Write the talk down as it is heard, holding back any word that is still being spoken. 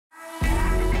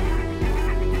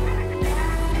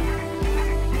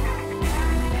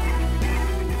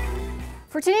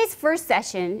For today's first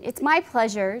session, it's my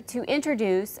pleasure to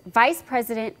introduce Vice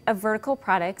President of Vertical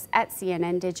Products at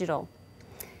CNN Digital,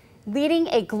 leading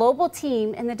a global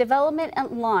team in the development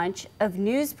and launch of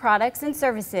news products and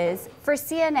services for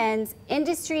CNN's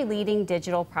industry-leading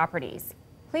digital properties.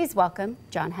 Please welcome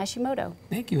John Hashimoto.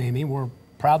 Thank you, Amy. We're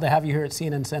proud to have you here at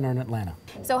CNN Center in Atlanta.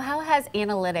 So how has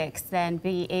analytics then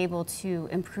be able to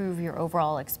improve your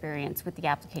overall experience with the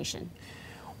application?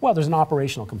 Well, there's an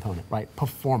operational component, right?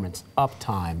 Performance,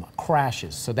 uptime,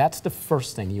 crashes. So that's the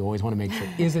first thing you always want to make sure.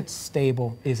 Is it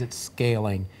stable? Is it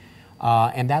scaling?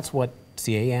 And that's what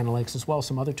CA Analytics, as well as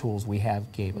some other tools we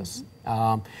have, gave us.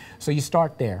 So you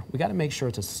start there. We got to make sure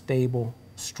it's a stable,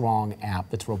 strong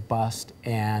app that's robust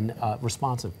and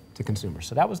responsive to consumers.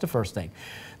 So that was the first thing.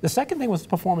 The second thing was the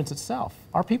performance itself.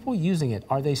 Are people using it?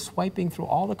 Are they swiping through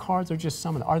all the cards or just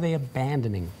some of them? Are they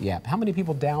abandoning the app? How many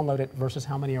people download it versus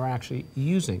how many are actually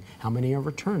using? How many are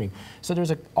returning? So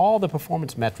there's all the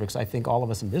performance metrics I think all of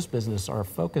us in this business are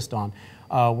focused on.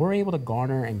 We're able to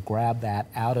garner and grab that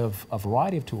out of a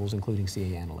variety of tools, including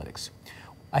CA Analytics.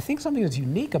 I think something that's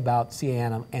unique about CA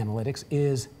Analytics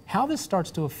is how this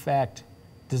starts to affect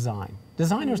design.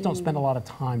 Designers don't spend a lot of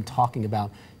time talking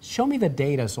about, show me the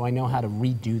data so I know how to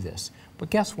redo this.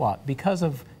 But guess what? Because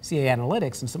of CA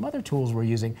Analytics and some other tools we're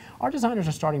using, our designers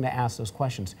are starting to ask those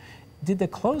questions. Did the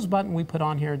close button we put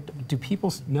on here, do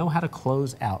people know how to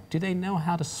close out? Do they know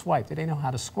how to swipe? Do they know how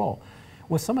to scroll?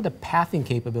 With some of the pathing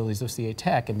capabilities of CA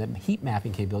Tech and the heat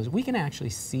mapping capabilities, we can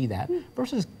actually see that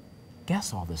versus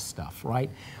guess all this stuff, right?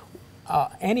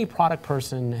 Any product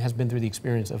person has been through the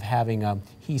experience of having a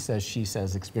he says, she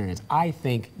says experience. I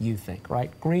think, you think, right?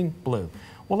 Green, blue.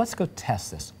 Well, let's go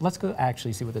test this. Let's go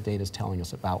actually see what the data is telling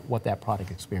us about what that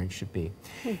product experience should be.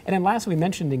 And then lastly, we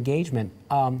mentioned engagement.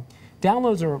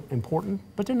 Downloads are important,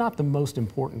 but they're not the most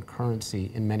important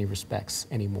currency in many respects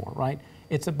anymore, right?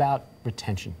 It's about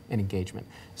retention and engagement.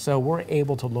 So we're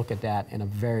able to look at that in a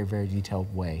very, very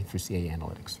detailed way through CA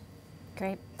Analytics.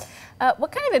 Great.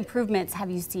 What kind of improvements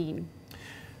have you seen?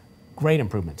 Great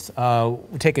improvements.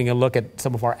 We're taking a look at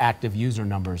some of our active user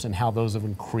numbers and how those have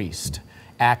increased.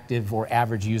 Active or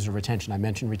average user retention. I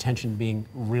mentioned retention being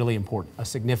really important, a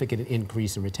significant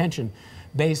increase in retention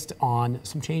based on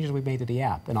some changes we've made to the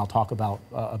app, and I'll talk about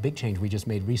a big change we just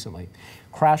made recently.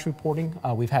 Crash reporting,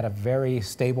 we've had a very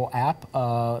stable app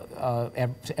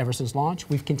ever since launch.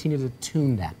 We've continued to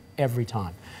tune that every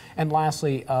time. And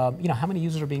lastly, how many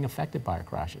users are being affected by our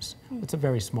crashes? It's a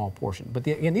very small portion. But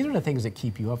again, these are the things that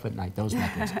keep you up at night, those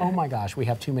metrics. Oh my gosh, we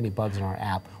have too many bugs in our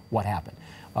app. What happened?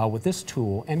 With this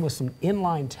tool and with some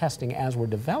inline testing as we're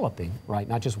developing, right,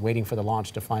 not just waiting for the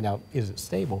launch to find out is it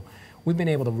stable, we've been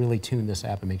able to really tune this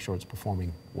app and make sure it's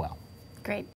performing well.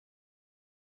 Great.